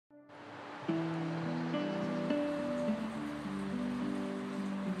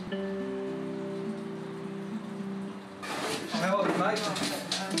How are you, mate?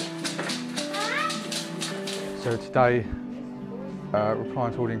 So today,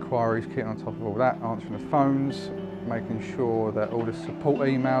 replying to all the inquiries, keeping on top of all that, answering the phones, making sure that all the support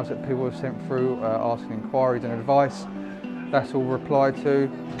emails that people have sent through, asking inquiries and advice, that's all replied to.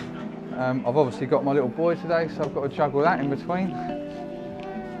 I've obviously got my little boy today, so I've got to juggle that in between.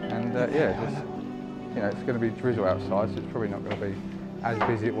 And yeah, just, you know, it's going to be drizzle outside, so it's probably not going to be as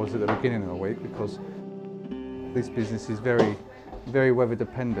busy as it was at the beginning of the week, because this business is very, very weather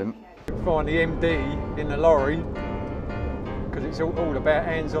dependent. Find the MD in the lorry, because it's all about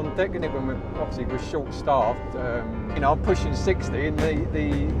hands on deck, isn't it? When we're short staffed. You know, I'm pushing 60, and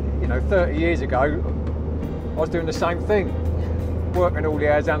you know, 30 years ago, I was doing the same thing, working all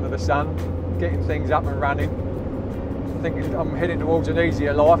the hours under the sun, getting things up and running, thinking I'm heading towards an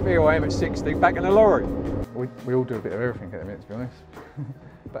easier life. Here I am at 60, back in the lorry. We all do a bit of everything at the minute, to be honest.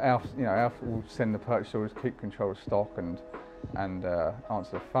 But Alf, you know, Alf will send the purchase orders, keep control of stock, and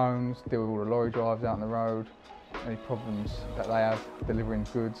answer the phones, deal with all the lorry drives out on the road, any problems that they have delivering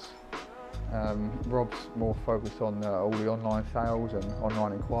goods. Rob's more focused on all the online sales and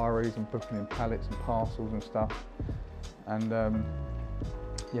online inquiries and booking in pallets and parcels and stuff. And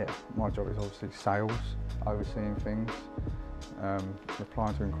yeah, my job is obviously sales, overseeing things,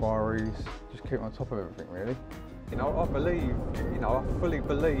 replying to inquiries, just keeping on top of everything really. You know, I believe, you know, I fully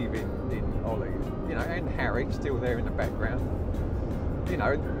believe in Ollie, you know, and Harry, still there in the background. You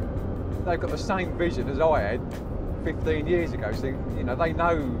know, they've got the same vision as I had 15 years ago, so, you know, they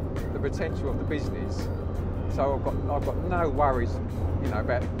know the potential of the business. So I've got no worries, you know,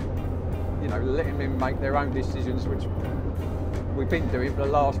 about, you know, letting them make their own decisions, which we've been doing for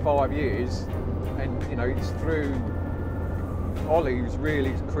the last 5 years. And, you know, it's through Ollie's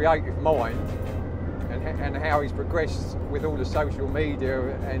really creative mind, and how he's progressed with all the social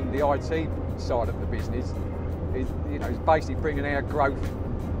media and the IT side of the business. You know, he's basically bringing our growth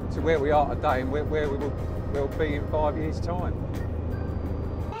to where we are today and where we will be in 5 years' time.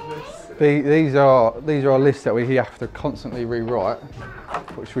 These are lists that we have to constantly rewrite,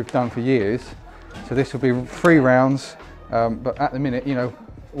 which we've done for years. So this will be 3 rounds, but at the minute, you know,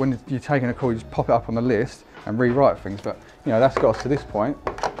 when you're taking a call, you just pop it up on the list and rewrite things. But you know, that's got us to this point.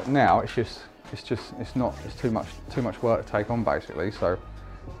 Now it's too much work to take on basically. So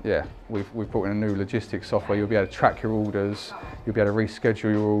yeah, we've brought in a new logistics software. You'll be able to track your orders, you'll be able to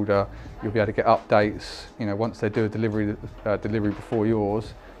reschedule your order, you'll be able to get updates. You know, once they do a delivery before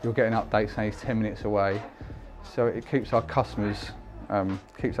yours, you'll get an update saying it's 10 minutes away. So it keeps our customers,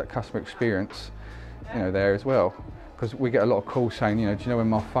 keeps that customer experience, you know, there as well. Because we get a lot of calls saying, you know, do you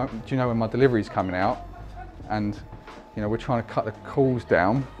know when my delivery's coming out? And you know, we're trying to cut the calls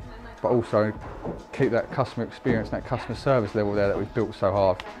down, but also keep that customer experience and that customer service level there that we've built so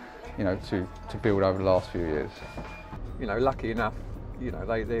hard, you know, to build over the last few years. You know, lucky enough, you know,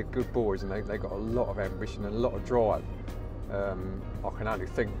 they're good boys, and they've got a lot of ambition and a lot of drive. I can only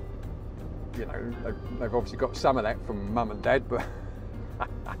think, you know, they've obviously got some of that from mum and dad, but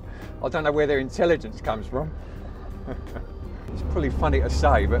I don't know where their intelligence comes from. It's pretty funny to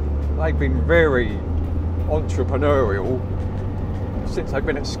say, but they've been very entrepreneurial since they've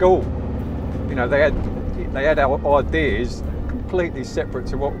been at school. You know, they had our ideas completely separate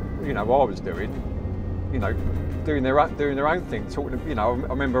to what, you know, I was doing. You know, doing their own thing. Talking, you know, I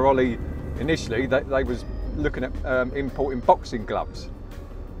remember Ollie initially they was looking at importing boxing gloves.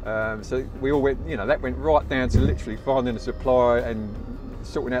 So we all went, you know, that went right down to literally finding a supplier and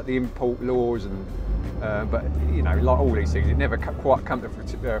sorting out the import laws, and but you know, like all these things, it never quite come to,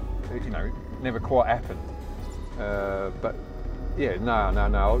 you know, it never quite happened. But yeah, no.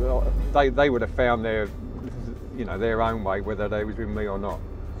 They would have found their, you know, their own way, whether they was with me or not.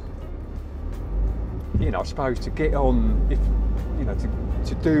 You know, I suppose to get on, if you know,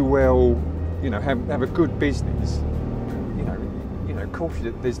 to do well, you know, have a good business. You know, of course,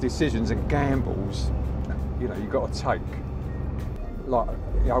 there's decisions and gambles, you know, you've got to take. Like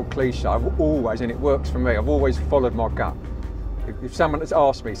the old cliche, I've always, and it works for me, I've always followed my gut. If someone has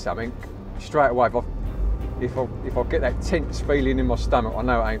asked me something, straight away, if I get that tense feeling in my stomach, I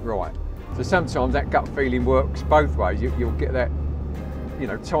know it ain't right. So sometimes that gut feeling works both ways. You'll get that, you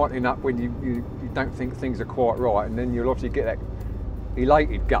know, tightening up when you don't think things are quite right, and then you'll obviously get that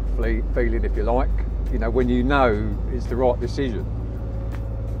elated gut feeling, if you like, you know, when you know it's the right decision.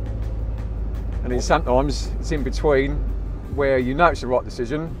 And then sometimes it's in between, where you know it's the right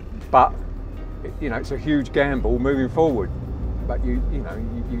decision, but you know, it's a huge gamble moving forward. But you know,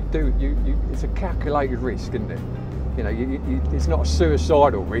 it's a calculated risk, isn't it? You know, it's not a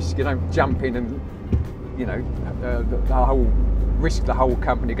suicidal risk. You don't jump in and, you know, risk the whole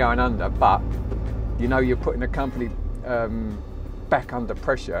company going under, but you know you're putting the company back under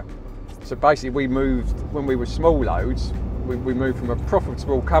pressure. So basically we moved, when we were small loads, we moved from a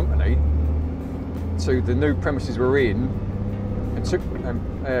profitable company to the new premises we're in, and took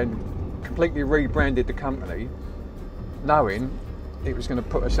and completely rebranded the company, knowing it was going to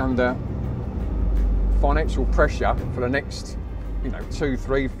put us under financial pressure for the next 2,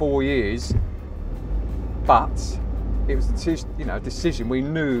 3, 4 years. But it was a decision we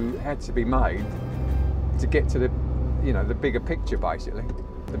knew had to be made to get to the bigger picture. Basically,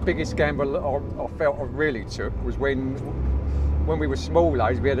 the biggest gamble I felt I really took was when we were small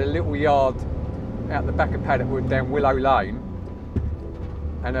loads. We had a little yard out the back of Paddock Wood down Willow Lane,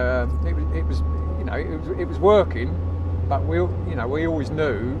 and it was working, but we always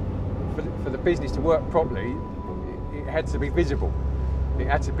knew for the business to work properly, it had to be visible. It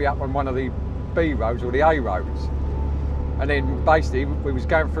had to be up on one of the B roads or the A roads. And then basically we was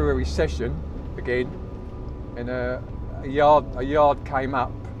going through a recession again, and a yard came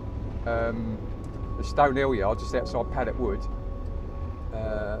up, the Stone Hill yard just outside Paddock Wood.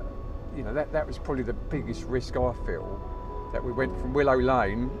 That was probably the biggest risk I feel, that we went from Willow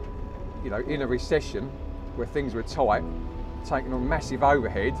Lane, in a recession where things were tight, taking on massive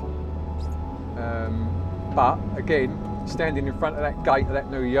overhead. But again, standing in front of that gate of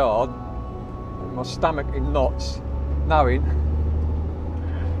that new yard, my stomach in knots, knowing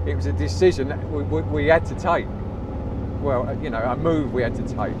it was a decision that we had to take. Well, a move we had to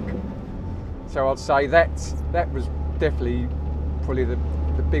take. So I'd say that was definitely probably the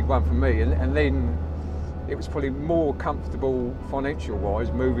big one for me. And then it was probably more comfortable financial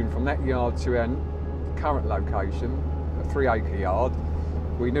wise moving from that yard to our current location, a 3-acre yard.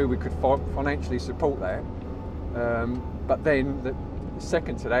 We knew we could financially support that. But then the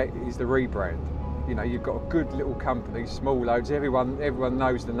second to that is the rebrand. You've got a good little company, small loads, everyone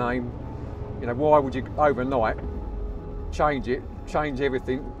knows the name. Why would you overnight change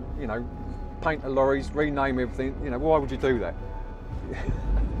everything, paint the lorries, rename everything, why would you do that?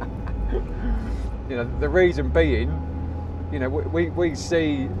 The reason being, we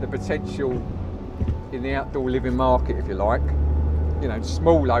see the potential in the outdoor living market, if you like.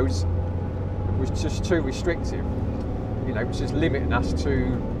 Small loads was just too restrictive. It was just limiting us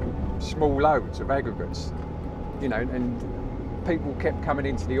to small loads of aggregates. And people kept coming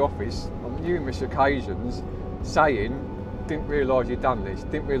into the office on numerous occasions saying, didn't realise you'd done this,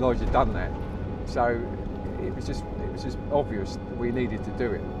 didn't realise you'd done that. So it was just obvious that we needed to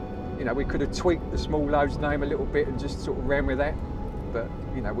do it. We could have tweaked the small loads name a little bit and just sort of ran with that, but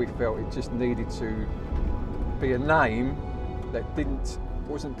we felt it just needed to be a name that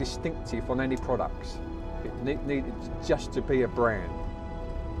wasn't distinctive on any products. It needed just to be a brand.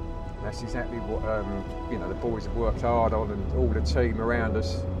 And that's exactly what the boys have worked hard on, and all the team around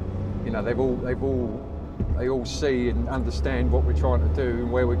us. They all see and understand what we're trying to do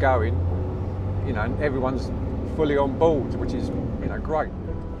and where we're going. And everyone's fully on board, which is great.